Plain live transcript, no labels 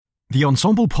The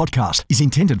Ensemble podcast is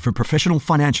intended for professional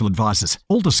financial advisors.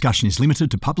 All discussion is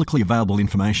limited to publicly available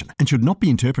information and should not be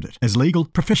interpreted as legal,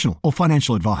 professional, or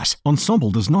financial advice.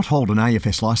 Ensemble does not hold an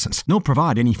AFS license nor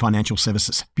provide any financial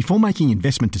services. Before making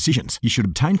investment decisions, you should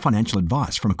obtain financial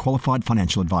advice from a qualified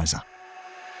financial advisor.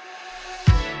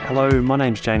 Hello, my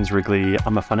name's James Wrigley.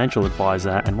 I'm a financial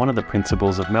advisor and one of the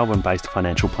principals of Melbourne-based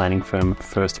financial planning firm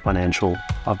First Financial.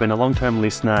 I've been a long-term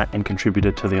listener and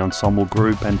contributor to the Ensemble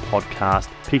group and podcast,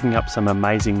 picking up some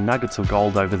amazing nuggets of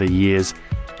gold over the years.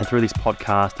 And through this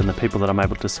podcast and the people that I'm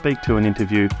able to speak to and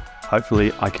interview,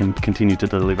 hopefully I can continue to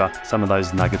deliver some of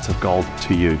those nuggets of gold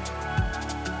to you.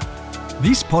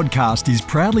 This podcast is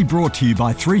proudly brought to you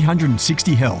by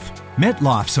 360 Health,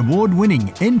 MetLife's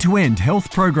award-winning end-to-end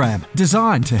health program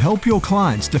designed to help your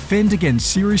clients defend against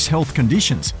serious health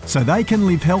conditions so they can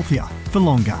live healthier for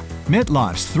longer.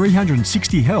 MetLife's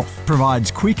 360 Health provides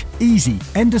quick, easy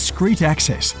and discreet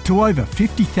access to over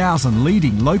 50,000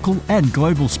 leading local and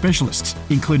global specialists,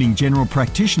 including general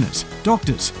practitioners,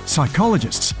 doctors,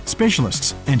 psychologists,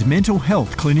 specialists and mental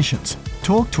health clinicians.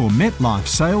 Talk to a MetLife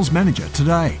sales manager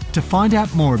today to find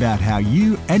out more about how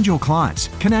you and your clients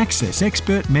can access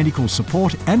expert medical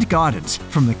support and guidance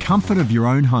from the comfort of your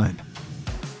own home.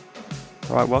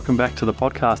 All right, welcome back to the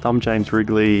podcast. I'm James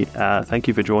Wrigley. Thank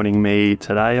you for joining me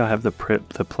today. I have the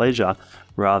pleasure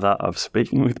of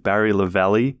speaking with Barry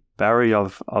LaValley. Barry,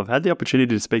 I've had the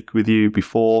opportunity to speak with you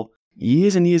before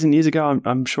years and years and years ago.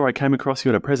 I'm sure I came across you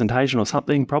at a presentation or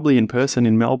something, probably in person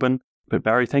in Melbourne. But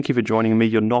Barry, thank you for joining me.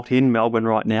 You're not in Melbourne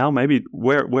right now. Maybe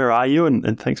where are you?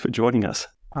 And thanks for joining us.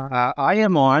 I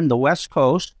am on the west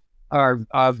coast of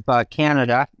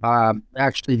Canada,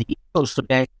 actually the east coast of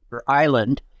Vancouver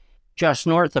Island, just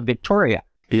north of Victoria.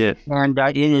 Yeah. And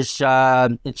it is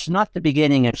it's not the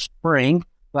beginning of spring,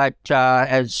 but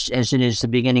as it is the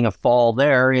beginning of fall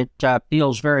there, it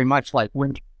feels very much like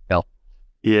winter.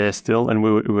 Yeah, still. And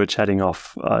we were chatting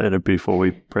off before we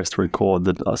pressed record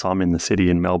that I'm in the city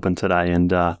in Melbourne today,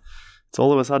 and it's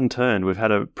all of a sudden turned. We've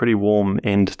had a pretty warm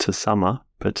end to summer,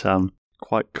 but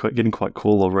getting quite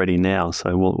cool already now.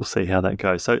 So we'll see how that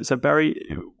goes. So Barry,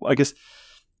 I guess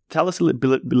tell us a little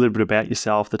bit about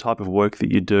yourself, the type of work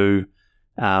that you do.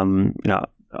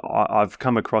 I've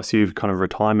come across you kind of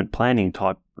retirement planning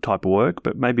type of work,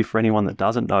 but maybe for anyone that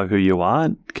doesn't know who you are,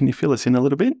 can you fill us in a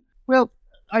little bit? Well,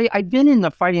 I've been in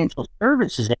the financial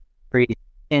services industry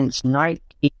since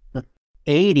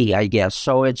 1980, I guess.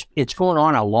 So it's going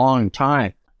on a long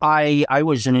time. I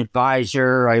was an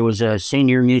advisor. I was a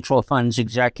senior mutual funds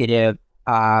executive.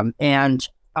 And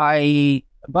I,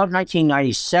 about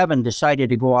 1997, decided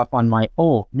to go off on my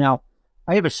own. Now,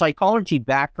 I have a psychology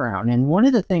background, and one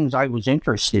of the things I was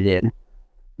interested in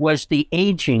was the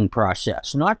aging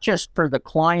process, not just for the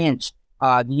clients.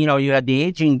 You had the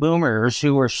aging boomers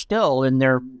who were still in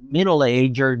their middle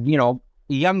age or,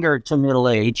 younger to middle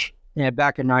age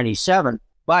back in 97.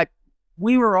 But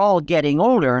we were all getting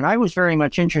older, and I was very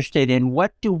much interested in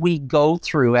what do we go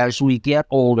through as we get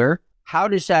older? How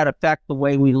does that affect the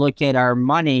way we look at our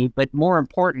money? But more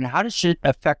important, how does it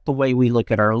affect the way we look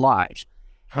at our lives?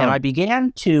 And I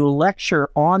began to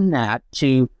lecture on that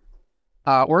to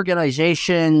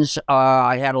organizations.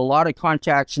 I had a lot of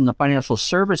contacts in the financial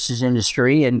services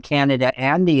industry in Canada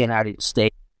and the United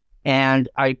States. And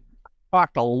I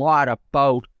talked a lot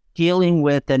about dealing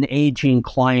with an aging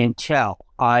clientele.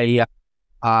 I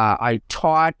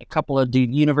taught a couple of the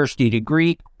university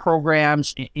degree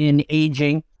programs in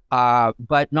aging,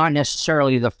 but not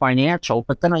necessarily the financial.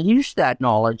 But then I used that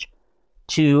knowledge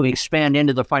to expand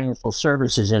into the financial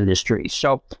services industry.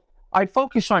 So I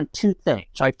focus on two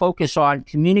things. I focus on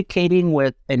communicating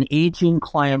with an aging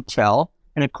clientele.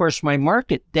 And of course, my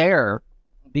market there,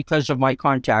 because of my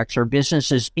contacts, are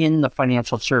businesses in the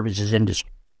financial services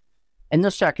industry. And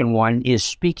the second one is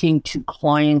speaking to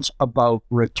clients about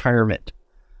retirement,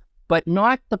 but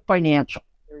not the financial.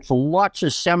 There's lots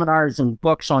of seminars and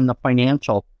books on the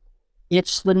financial.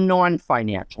 It's the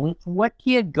non-financial. It's what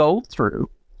you go through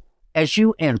as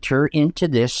you enter into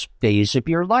this phase of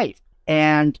your life.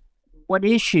 And what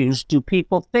issues do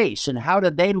people face, and how do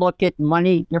they look at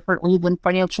money differently than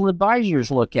financial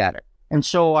advisors look at it? And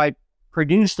so I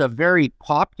produced a very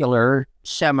popular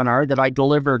seminar that I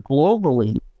deliver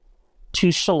globally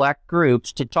to select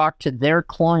groups to talk to their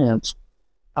clients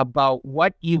about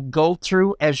what you go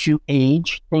through as you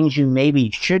age, things you maybe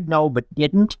should know but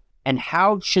didn't, and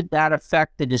how should that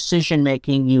affect the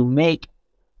decision-making you make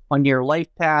on your life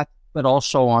path, but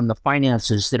also on the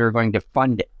finances that are going to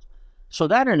fund it. So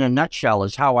that, in a nutshell,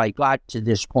 is how I got to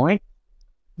this point.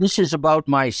 This is about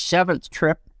my 7th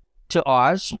trip to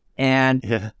Oz,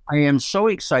 and I am so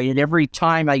excited every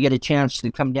time I get a chance to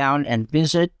come down and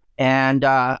visit And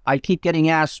I keep getting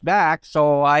asked back,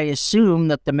 so I assume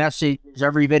that the message is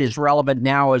every bit as relevant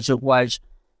now as it was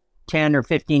 10 or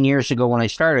 15 years ago when I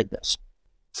started this.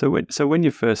 So when you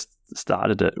first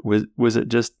started it, was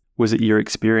it your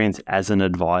experience as an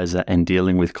advisor and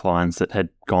dealing with clients that had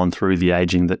gone through the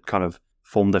aging that kind of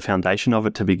formed the foundation of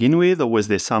it to begin with, or was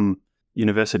there some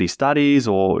university studies,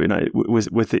 or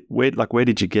where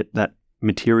did you get that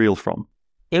material from?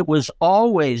 It was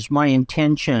always my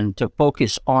intention to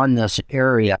focus on this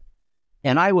area.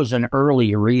 And I was an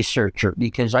early researcher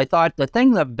because I thought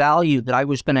the value that I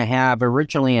was going to have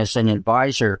originally as an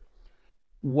advisor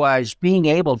was being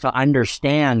able to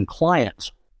understand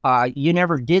clients. You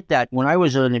never did that. When I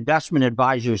was an investment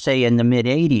advisor, say in the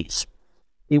mid-'80s,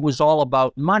 it was all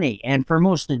about money. And for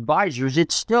most advisors,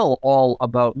 it's still all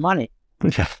about money.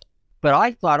 Yeah. But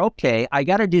I thought, okay, I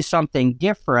got to do something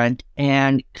different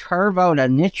and carve out a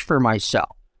niche for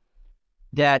myself.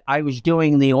 That I was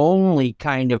doing the only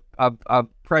kind of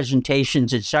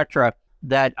presentations, etc.,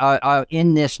 that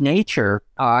in this nature,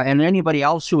 and anybody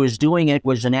else who was doing it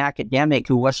was an academic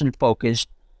who wasn't focused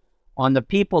on the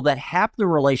people that have the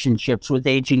relationships with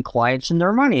aging clients and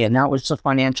their money, and that was the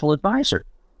financial advisor.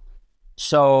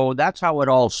 So that's how it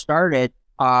all started.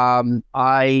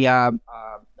 I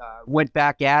went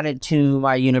back at it to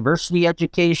my university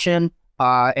education,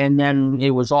 and then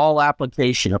it was all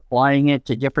application, applying it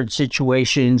to different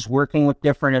situations, working with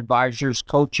different advisors,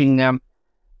 coaching them,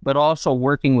 but also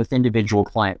working with individual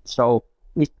clients. So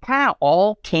it kind of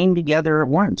all came together at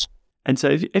once. And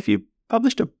so if you've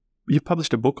published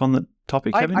a book on the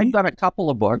topic, haven't you? I've got a couple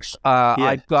of books.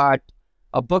 I've got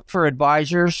a book for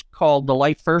advisors called The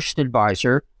Life First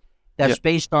Advisor that's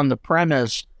based on the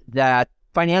premise that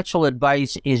financial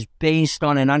advice is based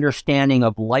on an understanding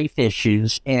of life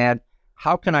issues and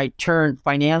how can I turn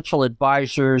financial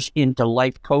advisors into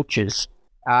life coaches.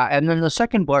 And then the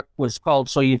second book was called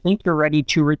So You Think You're Ready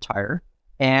to Retire,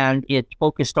 and it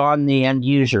focused on the end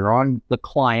user, on the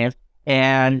client,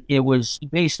 and it was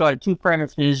based on two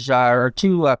premises or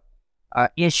two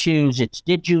issues. It's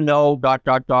did you know ...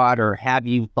 or have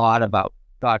you thought about ...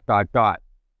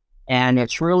 And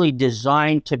it's really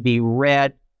designed to be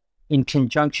read in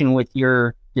conjunction with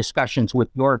your discussions with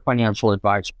your financial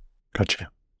advisor. Gotcha.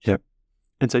 Yep.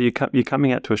 And so you're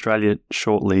coming out to Australia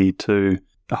shortly to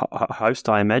host,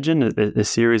 I imagine, a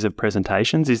series of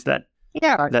presentations. Is that?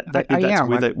 Yeah,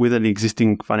 that's with an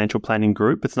existing financial planning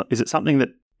group. It's not. Is it something that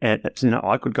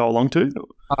I could go along to?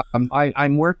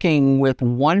 I'm working with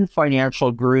one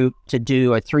financial group to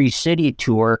do a 3-city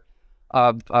tour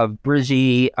of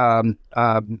Brizzy,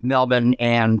 Melbourne,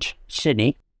 and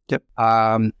Sydney. Yep.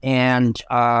 And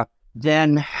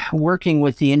then working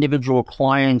with the individual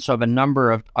clients of a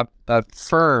number of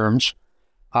firms.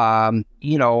 I'm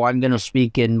going to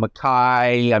speak in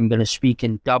Mackay, I'm going to speak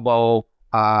in Dubbo,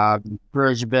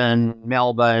 Brisbane,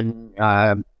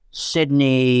 Melbourne,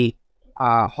 Sydney,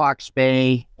 Hawke's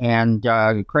Bay, and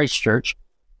Christchurch.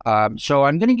 So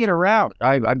I'm going to get around.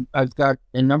 I've got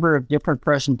a number of different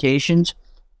presentations,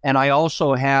 and I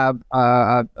also have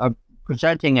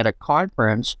presenting at a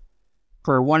conference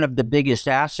for one of the biggest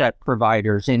asset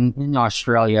providers in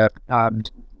Australia, a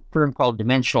firm called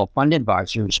Dimensional Fund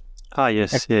Advisors. Ah,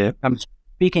 yes, yeah. I'm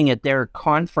speaking at their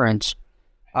conference,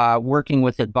 working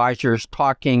with advisors,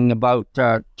 talking about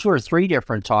 2 or 3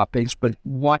 different topics, but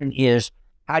one is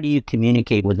how do you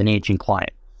communicate with an aging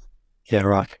client? Yeah,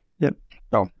 right. Yep.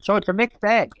 So it's a mixed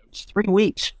bag. It's 3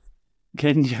 weeks.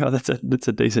 That's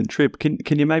a decent trip.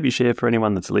 Can you maybe share for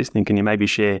anyone that's listening? Can you maybe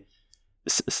share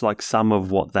like some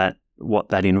of what that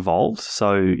involves?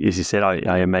 So as you said,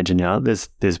 I imagine there's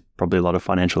probably a lot of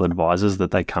financial advisors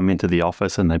that they come into the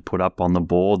office and they put up on the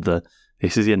board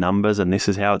this is your numbers and this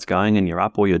is how it's going and you're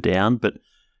up or you're down. But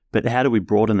how do we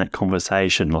broaden that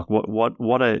conversation? Like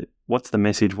what's the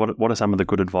message? What are some of the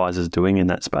good advisors doing in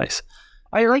that space?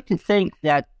 I like to think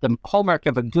that the hallmark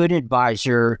of a good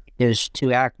advisor is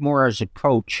to act more as a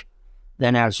coach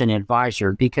than as an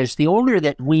advisor, because the older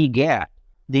that we get,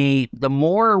 the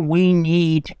more we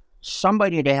need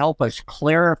somebody to help us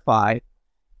clarify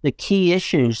the key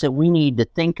issues that we need to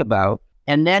think about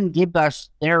and then give us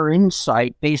their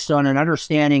insight based on an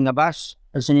understanding of us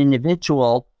as an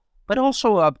individual, but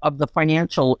also of the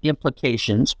financial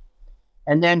implications,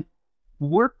 and then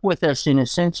work with us in a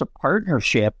sense of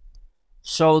partnership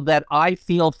so that I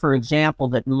feel, for example,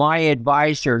 that my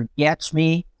advisor gets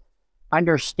me,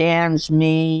 understands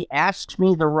me, asks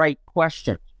me the right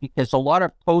questions, because a lot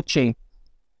of coaching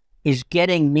is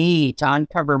getting me to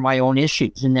uncover my own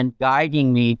issues and then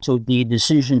guiding me to the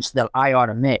decisions that I ought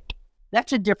to make.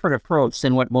 That's a different approach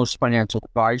than what most financial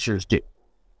advisors do.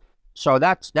 So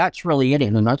that's really it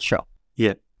in a nutshell.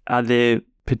 Yeah. Are there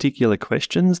particular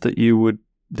questions that you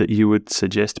would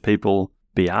suggest people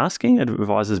be asking,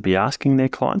 advisors be asking their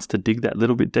clients to dig that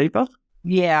little bit deeper?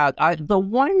 Yeah, the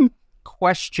one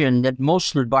question that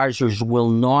most advisors will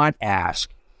not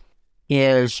ask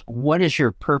is, what is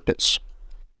your purpose?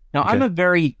 Now, I'm a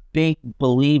very big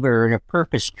believer in a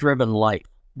purpose-driven life,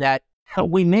 that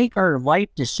we make our life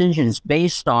decisions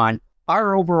based on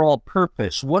our overall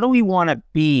purpose. What do we want to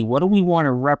be? What do we want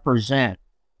to represent?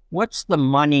 What's the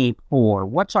money for?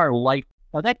 What's our life?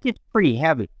 Now, that gets pretty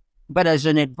heavy. But as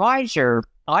an advisor,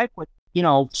 I would,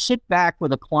 sit back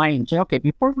with a client and say, okay,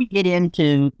 before we get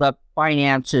into the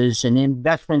finances and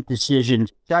investment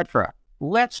decisions, etc.,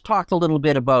 let's talk a little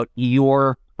bit about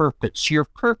your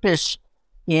purpose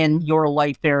in your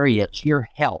life areas, your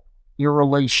health, your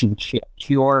relationships,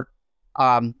 your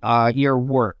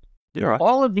work. You're right.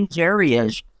 All of these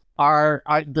areas are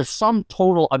the sum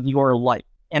total of your life.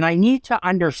 And I need to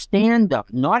understand them.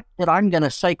 Not that I'm going to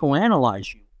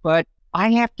psychoanalyze you, but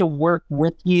I have to work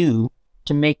with you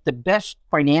to make the best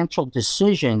financial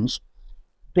decisions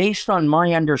based on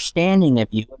my understanding of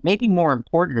you. Maybe more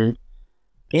important,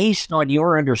 based on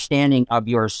your understanding of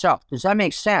yourself. Does that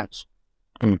make sense?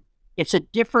 It's a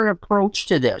different approach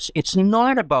to this. It's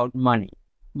not about money.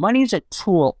 Money's a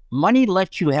tool. Money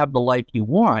lets you have the life you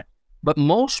want, but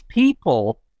most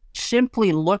people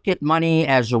simply look at money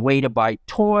as a way to buy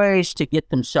toys, to get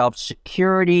themselves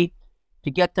security,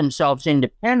 to get themselves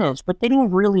independence, but they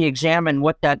don't really examine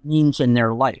what that means in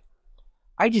their life.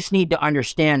 I just need to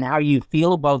understand how you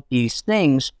feel about these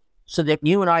things so that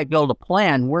you and I build a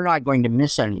plan, we're not going to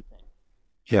miss anything.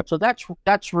 Yep. So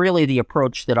that's really the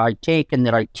approach that I take and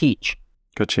that I teach.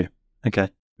 Gotcha. Okay.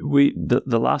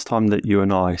 The last time that you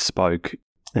and I spoke,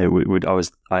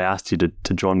 I asked you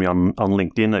to join me on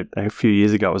LinkedIn a few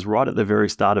years ago. It was right at the very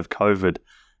start of COVID,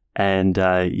 and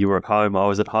you were at home. I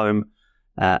was at home,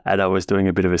 and I was doing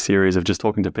a bit of a series of just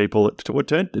talking to people. It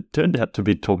turned out to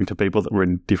be talking to people that were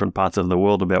in different parts of the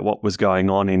world about what was going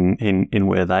on in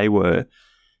where they were.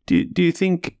 Do you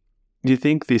think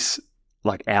this,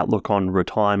 like, outlook on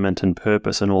retirement and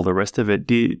purpose and all the rest of it,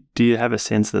 do you have a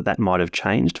sense that might have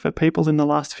changed for people in the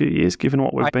last few years, given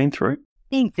what we've been through?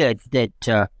 I think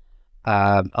that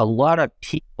a lot of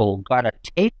people got a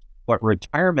taste what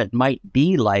retirement might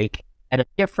be like at a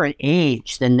different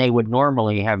age than they would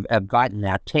normally have gotten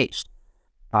that taste.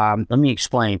 Let me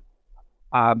explain.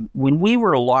 When we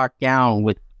were locked down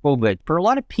with COVID, for a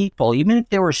lot of people, even if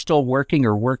they were still working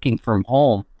or working from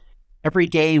home, every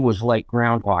day was like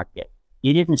Groundhog Day.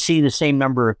 You didn't see the same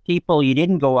number of people. You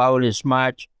didn't go out as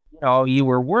much. You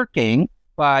were working,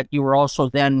 but you were also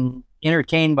then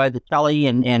entertained by the telly,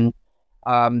 and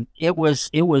it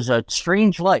was a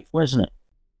strange life, wasn't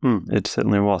it? It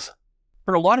certainly was.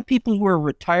 For a lot of people who are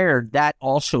retired, that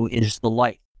also is the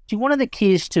life. See, one of the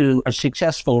keys to a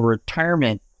successful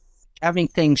retirement, having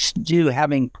things to do,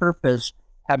 having purpose,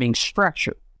 having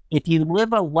structure. If you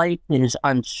live a life that is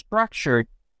unstructured,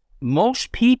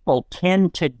 most people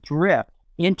tend to drift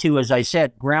into, as I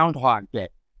said, Groundhog Day.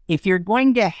 If you're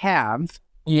going to have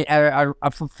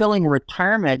a fulfilling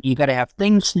retirement, you got to have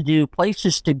things to do,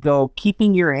 places to go,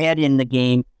 keeping your head in the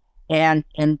game, and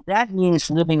that means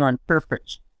living on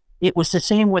purpose. It was the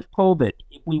same with COVID.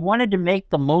 If we wanted to make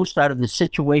the most out of the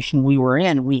situation we were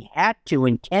in, we had to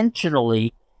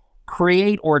intentionally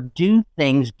create or do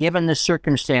things given the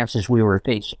circumstances we were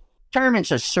facing.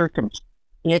 Retirement's a circumstance.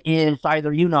 It is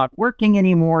either you not working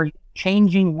anymore,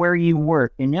 changing where you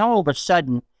work, and now all of a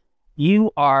sudden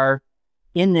you are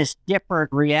in this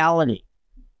different reality.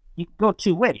 You can go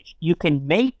two ways. You can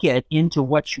make it into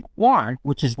what you want,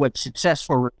 which is what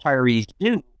successful retirees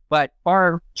do, but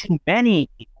far too many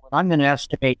people, and I'm going to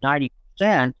estimate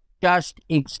 90%, just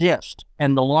exist.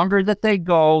 And the longer that they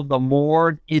go, the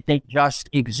more they just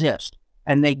exist.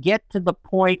 And they get to the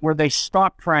point where they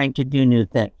stop trying to do new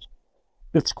things.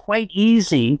 It's quite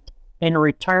easy in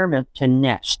retirement to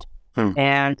nest.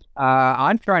 And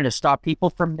I'm trying to stop people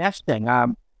from nesting.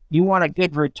 You want a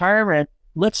good retirement,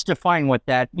 let's define what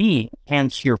that means,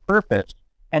 hence your purpose.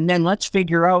 And then let's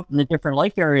figure out in the different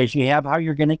life areas you have how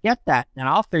you're going to get that. And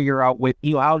I'll figure out with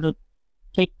you how to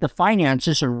take the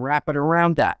finances and wrap it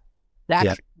around that.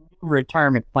 That's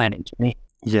retirement planning to me.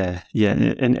 Yeah.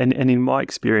 And in my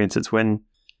experience, it's when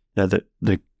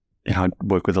I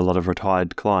work with a lot of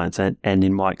retired clients, and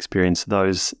in my experience,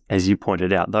 those, as you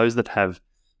pointed out, those that have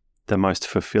the most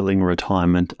fulfilling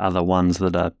retirement are the ones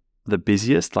that are the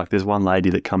busiest. Like, there's one lady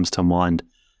that comes to mind.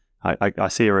 I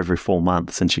see her every 4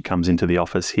 months, and she comes into the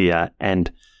office here,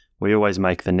 and we always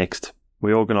make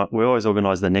we always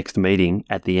organise the next meeting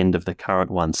at the end of the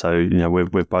current one. So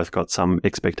we've both got some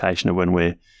expectation of when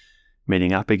we're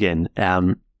meeting up again.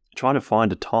 trying to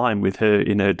find a time with her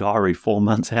in her diary 4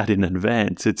 months out in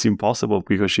advance. It's impossible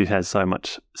because she has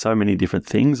so many different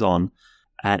things on.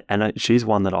 And she's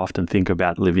one that I often think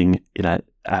about living in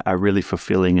a really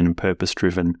fulfilling and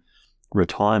purpose-driven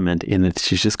retirement in that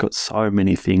she's just got so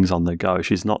many things on the go.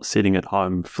 She's not sitting at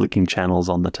home flicking channels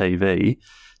on the TV,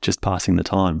 just passing the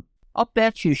time. I'll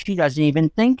bet you she doesn't even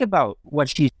think about what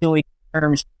she's doing in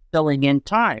terms of filling in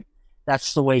time.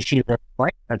 That's the way she lives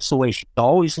life. That's the way she's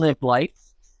always lived life.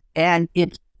 And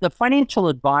it's the financial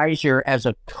advisor as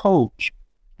a coach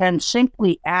can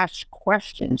simply ask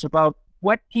questions about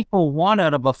what people want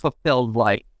out of a fulfilled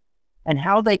life and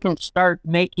how they can start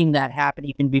making that happen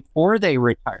even before they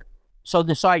retire. So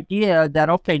this idea that,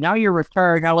 okay, now you're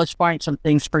retired, now let's find some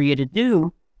things for you to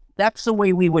do, that's the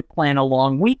way we would plan a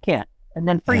long weekend. And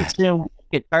then pretty soon we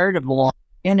get tired of the long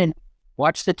weekend and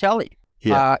watch the telly.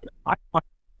 Yeah. I want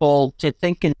people to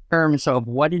think in terms of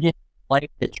what it is in life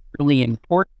that's really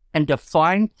important and to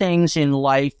find things in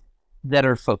life that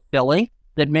are fulfilling,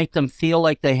 that make them feel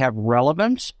like they have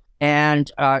relevance. And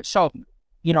so,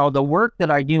 the work that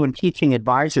I do in teaching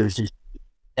advisors is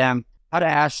how to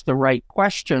ask the right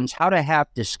questions, how to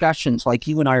have discussions like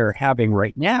you and I are having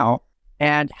right now,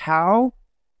 and how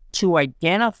to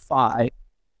identify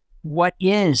what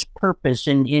is purpose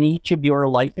in each of your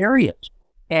life areas,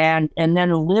 and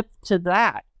then live to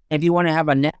that. If you want to have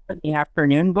a nap in the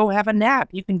afternoon, go have a nap.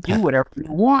 You can do whatever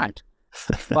you want.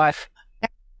 But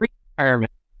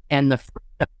retirement and the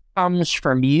freedom comes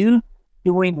from you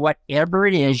doing whatever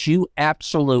it is you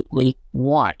absolutely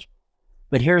want.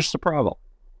 But here's the problem.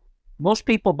 Most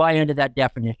people buy into that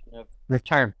definition of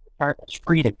retirement. Retirement is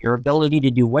freedom, your ability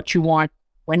to do what you want,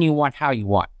 when you want, how you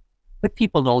want. But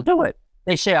people don't do it.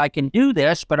 They say, I can do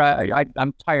this, but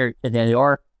I'm tired today,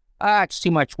 or it's too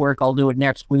much work, I'll do it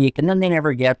next week, and then they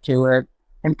never get to it.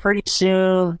 And pretty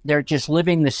soon, they're just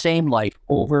living the same life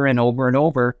over and over and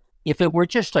over. If it were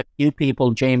just a few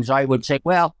people, James, I would say,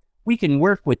 well, we can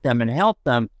work with them and help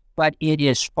them, but it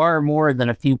is far more than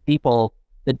a few people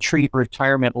that treat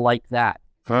retirement like that.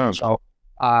 So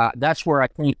that's where I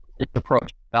think this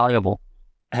approach is valuable.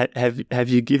 Have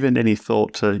you given any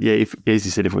thought to, if, as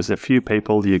you said, if it was a few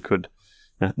people, you could,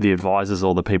 the advisors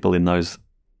or the people in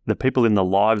the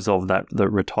lives of the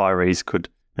retirees could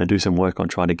do some work on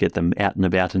trying to get them out and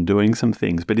about and doing some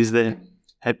things. But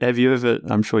have you ever,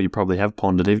 I'm sure you probably have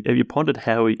pondered, have you pondered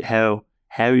how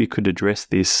you could address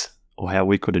this, or how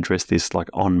we could address this like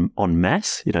en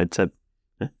masse? It's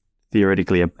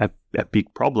theoretically a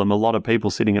big problem. A lot of people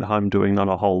sitting at home doing not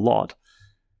a whole lot.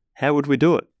 How would we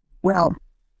do it? Well,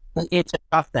 it's a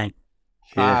tough thing.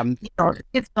 Yeah.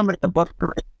 Give somebody a book to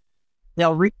read.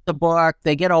 They'll read the book,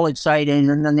 they get all excited,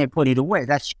 and then they put it away.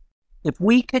 If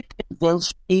we could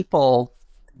convince people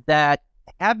that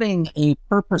having a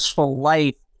purposeful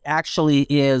life actually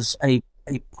is a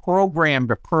programmed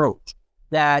approach,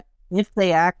 that if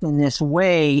they act in this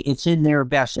way, it's in their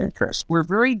best interest. We're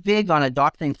very big on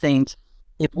adopting things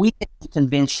if we can be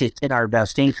convinced it's in our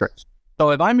best interest. So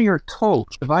if I'm your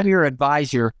coach, if I'm your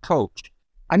advisor coach,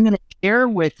 I'm going to share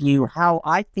with you how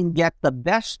I can get the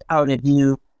best out of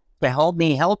you to help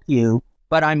me help you,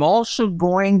 but I'm also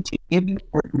going to give you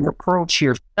an approach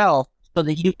yourself so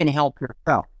that you can help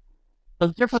yourself. So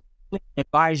the difference between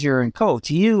advisor and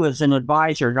coach, you as an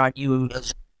advisor, not you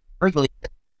as regularly.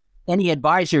 Any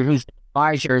advisor who's an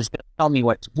advisor is going to tell me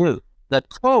what to do. The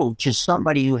coach is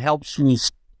somebody who helps me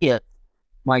see it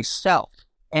myself.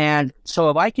 And so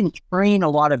if I can train a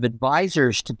lot of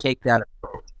advisors to take that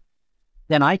approach,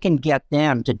 then I can get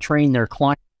them to train their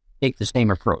clients to take the same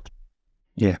approach.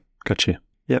 Yeah, gotcha.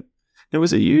 Yep. Now,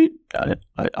 was it you?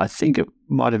 I think it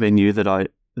might have been you that I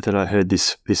heard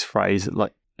this phrase.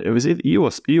 Like it was either you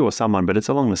or someone, but it's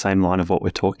along the same line of what we're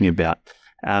talking about.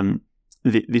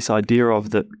 This idea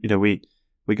of that,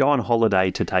 we go on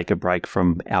holiday to take a break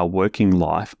from our working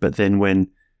life, but when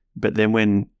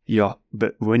your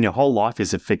whole life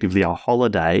is effectively a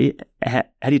holiday, how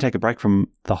do you take a break from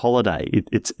the holiday?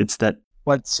 It's that.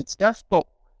 What's successful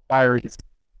buyers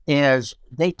is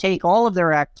they take all of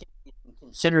their activities and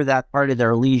consider that part of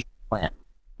their leisure plan,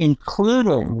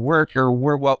 including work or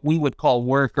what we would call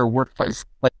work or workplace.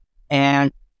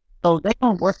 And so they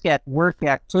don't look at work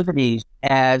activities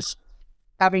as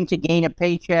having to gain a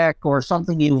paycheck or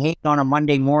something you hate on a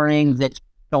Monday morning that you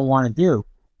don't want to do.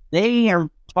 They are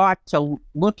taught to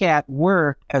look at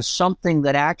work as something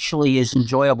that actually is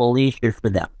enjoyable leisure for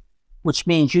them, which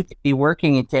means you could be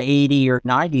working into 80 or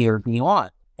 90 or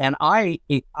beyond. And I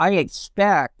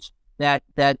expect that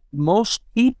most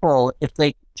people, if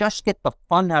they just get the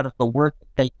fun out of the work that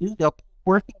they do, they'll keep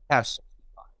working past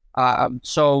 65.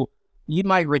 So you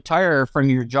might retire from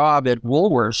your job at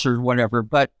Woolworths or whatever,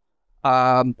 but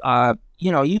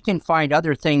You can find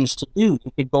other things to do.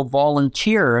 You could go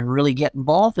volunteer and really get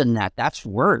involved in that. That's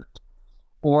work.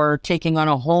 Or taking on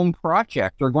a home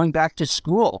project or going back to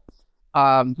school.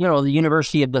 The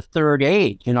University of the Third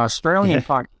Age, Australian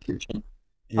contribution,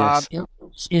 Yes.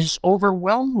 is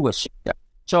overwhelmed with stuff.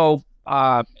 So,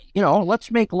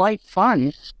 let's make life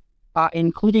fun,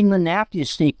 including the nap you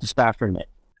sneak this afternoon.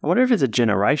 I wonder if it's a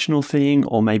generational thing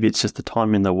or maybe it's just a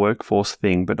time in the workforce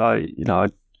thing. But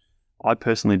I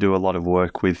personally do a lot of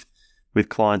work with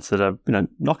clients that are,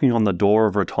 knocking on the door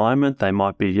of retirement. They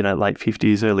might be, late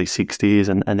 50s, early 60s,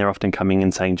 and they're often coming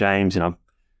in saying, James, I've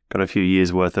got a few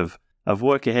years worth of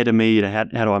work ahead of me. How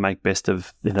do I make best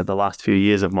of, the last few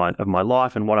years of my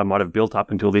life and what I might have built up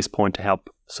until this point to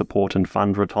help support and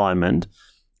fund retirement.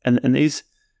 And these,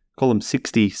 call them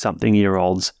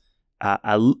 60-something-year-olds,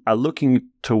 are looking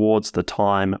towards the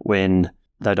time when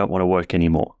they don't want to work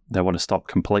anymore. They want to stop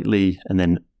completely, and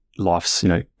then life's,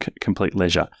 complete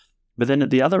leisure. But then at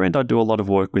the other end, I do a lot of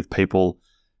work with people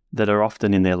that are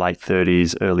often in their late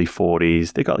 30s, early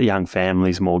 40s. They've got young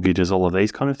families, mortgages, all of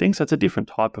these kind of things. So it's a different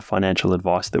type of financial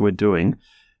advice that we're doing.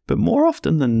 But more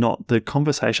often than not, the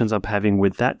conversations I'm having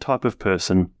with that type of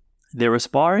person, they're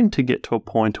aspiring to get to a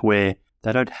point where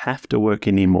they don't have to work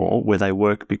anymore, where they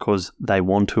work because they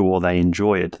want to or they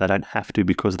enjoy it. They don't have to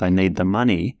because they need the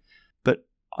money. But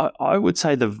I would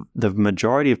say the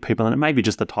majority of people, and it may be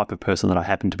just the type of person that I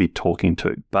happen to be talking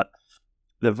to, but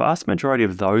the vast majority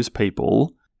of those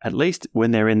people, at least when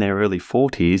they're in their early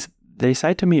 40s, they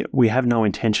say to me, we have no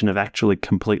intention of actually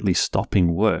completely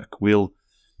stopping work. We'll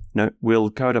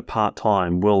go to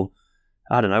part-time. We'll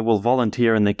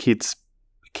volunteer in the kids'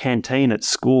 canteen at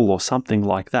school or something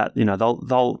like that.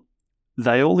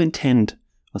 They all intend,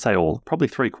 I say all, probably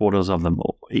 3/4 of them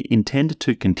intend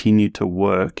to continue to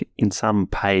work in some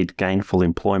paid gainful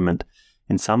employment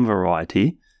in some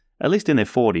variety, at least in their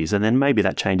 40s, and then maybe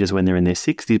that changes when they're in their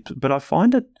 60s. But I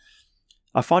find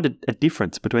a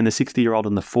difference between the 60-year-old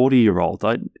and the 40-year-old.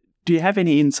 Do you have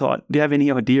any insight? Do you have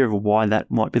any idea of why that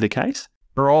might be the case?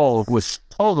 Role was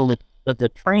totally the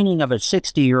training of a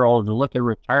 60-year-old to look at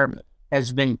retirement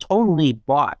has been totally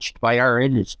botched by our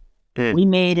industry. We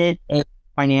made it a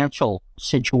financial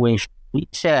situation. We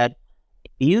said,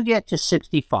 if you get to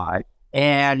 65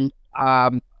 and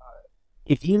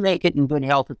if you make it in good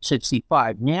health at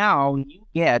 65, now you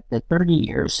get the 30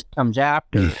 years that comes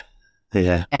after.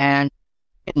 Yeah. And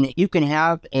you can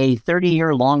have a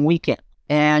 30-year long weekend.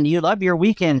 And you love your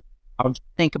weekend.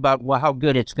 Think about how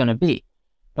good it's going to be.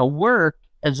 The work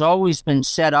has always been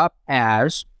set up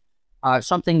as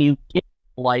something you did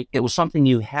like. It was something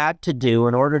you had to do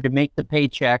in order to make the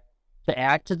paycheck to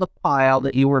add to the pile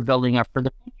that you were building up for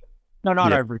the future. No,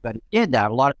 not everybody did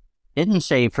that. A lot of people didn't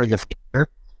save for the future.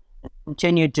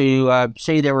 Continued to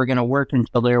say they were going to work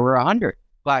until they were 100.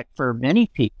 But for many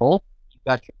people, you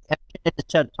got your pension at the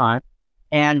set time,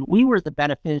 and we were the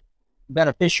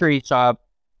beneficiaries of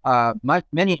much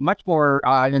more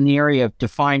in the area of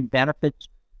defined benefits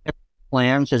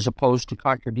plans as opposed to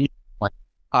contribution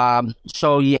plans.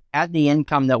 So you had the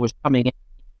income that was coming in,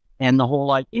 and the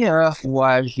whole idea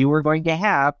was you were going to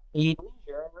have a leisure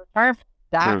in retirement.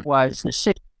 That was the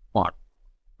 60 one.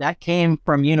 That came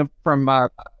from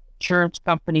insurance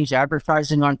companies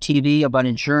advertising on TV about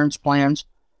insurance plans.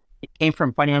 It came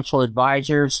from financial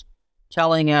advisors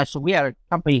telling us. We had a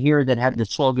company here that had the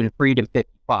slogan "Free to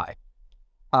 55."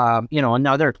 And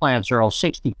now their plans are all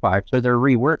 65, so they're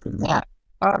reworking that.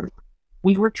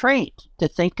 We were trained to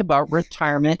think about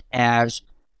retirement as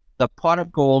the pot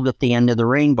of gold at the end of the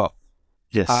rainbow.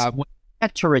 Yes. When we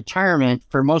get to retirement,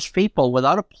 for most people,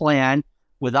 without a plan,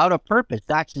 without a purpose,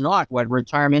 that's not what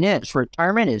retirement is.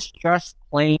 Retirement is just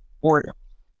plain boredom.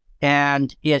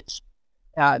 And it's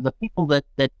the people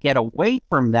that get away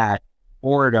from that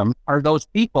boredom are those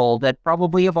people that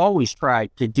probably have always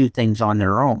tried to do things on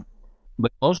their own.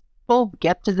 But most people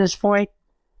get to this point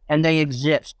and they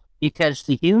exist because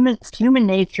the human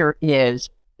nature is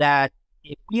that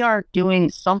if we aren't doing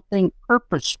something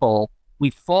purposeful, we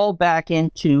fall back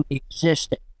into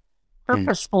existing.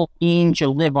 Purposeful means you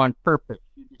live on purpose.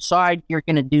 You decide you're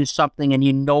going to do something and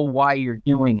you know why you're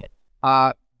doing it.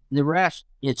 The rest,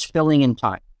 it's filling in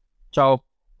time. So,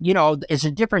 it's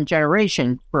a different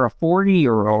generation for a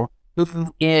 40-year-old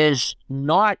who is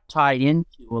not tied into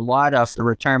a lot of the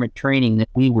retirement training that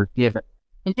we were given.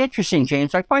 It's interesting,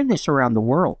 James. I find this around the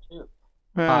world, too.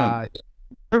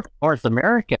 North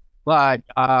America. But,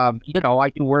 I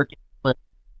do work in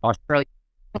Australia,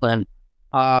 England,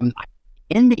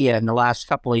 India in the last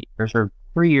couple of years or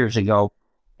 3 years ago.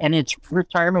 And its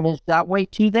retirement is that way,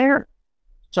 too, there.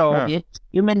 So it's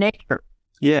human nature.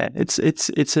 Yeah, it's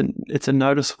a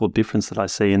noticeable difference that I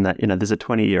see in that, there's a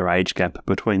 20-year age gap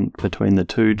between the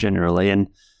two generally, and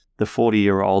the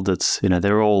 40-year-old, it's,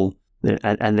 they're all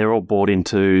bought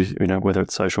into, whether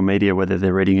it's social media, whether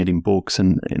they're reading it in books,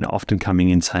 and often coming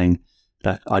in saying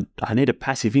that I need a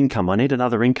passive income, I need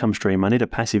another income stream, I need a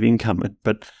passive income,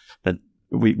 but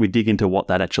we dig into what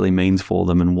that actually means for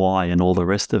them and why and all the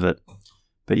rest of it.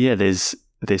 But yeah,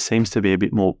 there seems to be a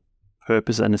bit more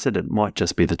purpose, and I said it might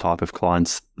just be the type of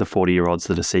clients, the 40-year-olds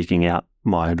that are seeking out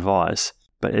my advice,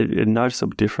 but a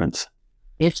noticeable difference.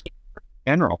 It's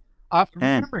general.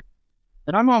 Remember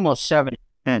that I'm almost 70.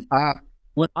 When I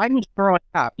was growing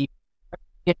up, you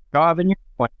get a job in your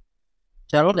 20s,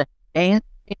 settled down, and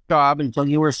get a job until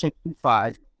you were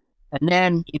 65, and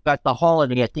then you got the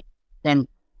holiday at the end.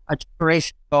 A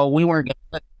generation ago, we weren't going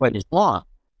to live quite as long.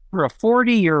 For a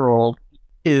 40-year-old,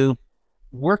 to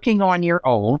working on your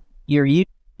own, you're used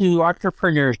to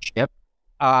entrepreneurship,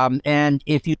 and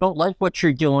if you don't like what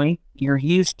you're doing, you're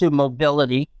used to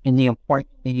mobility in the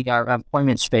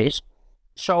employment space.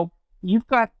 So you've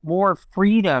got more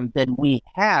freedom than we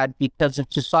had because of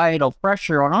societal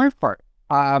pressure on our part.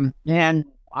 And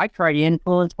I try to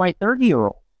influence my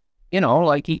 30-year-old.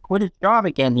 Like he quit his job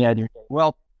again the other day.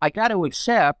 Well, I got to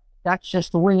accept that's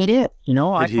just the way it is.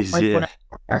 I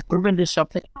move into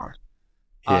something else.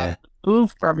 Yeah.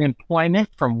 Move from employment,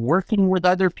 from working with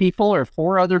other people or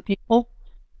for other people,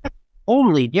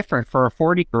 totally different for a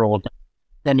 40-year-old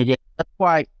than it is. That's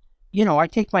why, I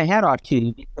take my hat off to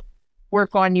you.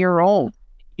 Work on your own.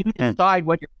 You decide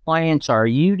what your clients are.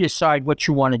 You decide what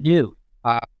you want to do.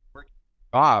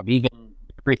 Job, even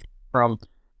everything from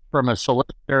a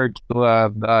solicitor to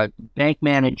a bank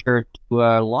manager to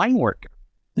a line worker.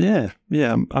 Yeah.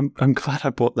 I'm glad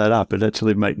I brought that up. It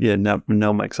actually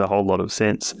now makes a whole lot of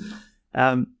sense.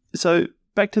 So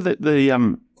back to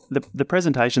the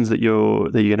presentations that you're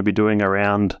going to be doing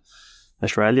around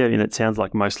Australia, and it sounds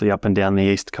like mostly up and down the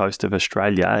east coast of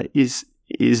Australia. Is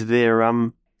there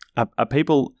are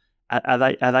people are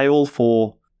they all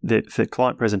for the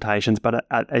client presentations? But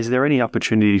is there any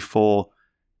opportunity for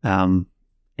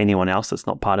anyone else that's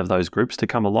not part of those groups to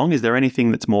come along? Is there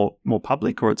anything that's more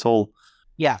public, or it's all?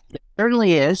 Yeah, it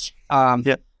certainly is.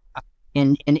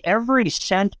 In every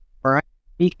center where I'm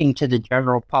speaking to the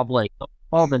general public,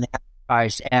 all been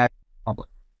advertised as public.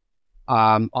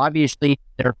 Obviously,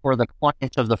 they're for the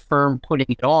clients of the firm putting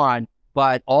it on,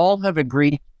 but all have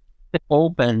agreed to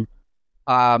open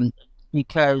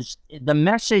because the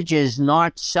message is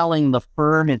not selling the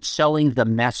firm, it's selling the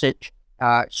message.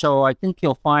 So I think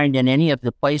you'll find in any of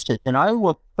the places, and I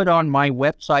will put on my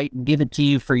website and give it to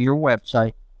you for your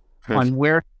website on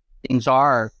where things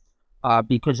are,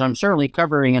 because I'm certainly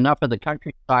covering enough of the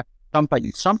countryside,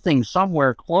 something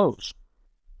somewhere close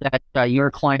that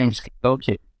your clients can go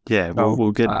to. Yeah, so,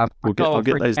 I'll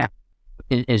get those.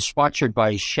 Is sponsored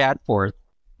by Shadforth.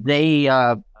 They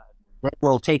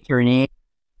will take your name,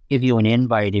 give you an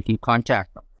invite if you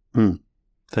contact them.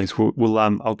 Thanks.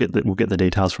 We'll get the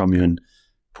details from you and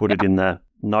put it in the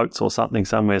notes or something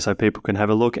somewhere so people can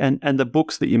have a look. And the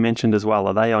books that you mentioned as well,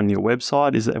 are they on your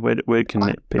website? Is that where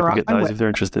can people get those if they're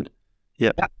interested?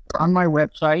 Yep. Yeah, on my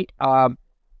website.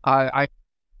 I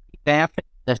vamp it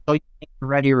so you're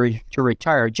ready to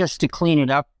retire, just to clean it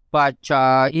up. But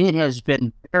it has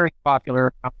been very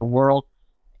popular around the world,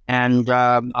 and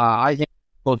I think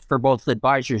for both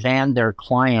advisors and their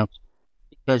clients,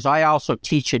 because I also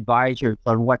teach advisors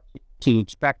on what to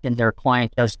expect in their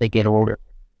clients as they get older.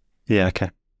 Yeah, okay.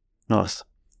 Nice.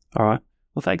 All right.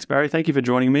 Well, thanks, Barry. Thank you for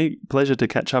joining me. Pleasure to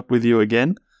catch up with you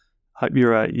again. Hope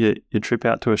your trip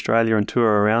out to Australia and tour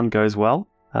around goes well.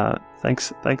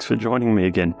 Thanks for joining me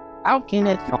again. How can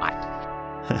it not?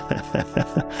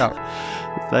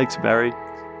 Thanks, Barry.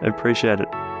 I appreciate it.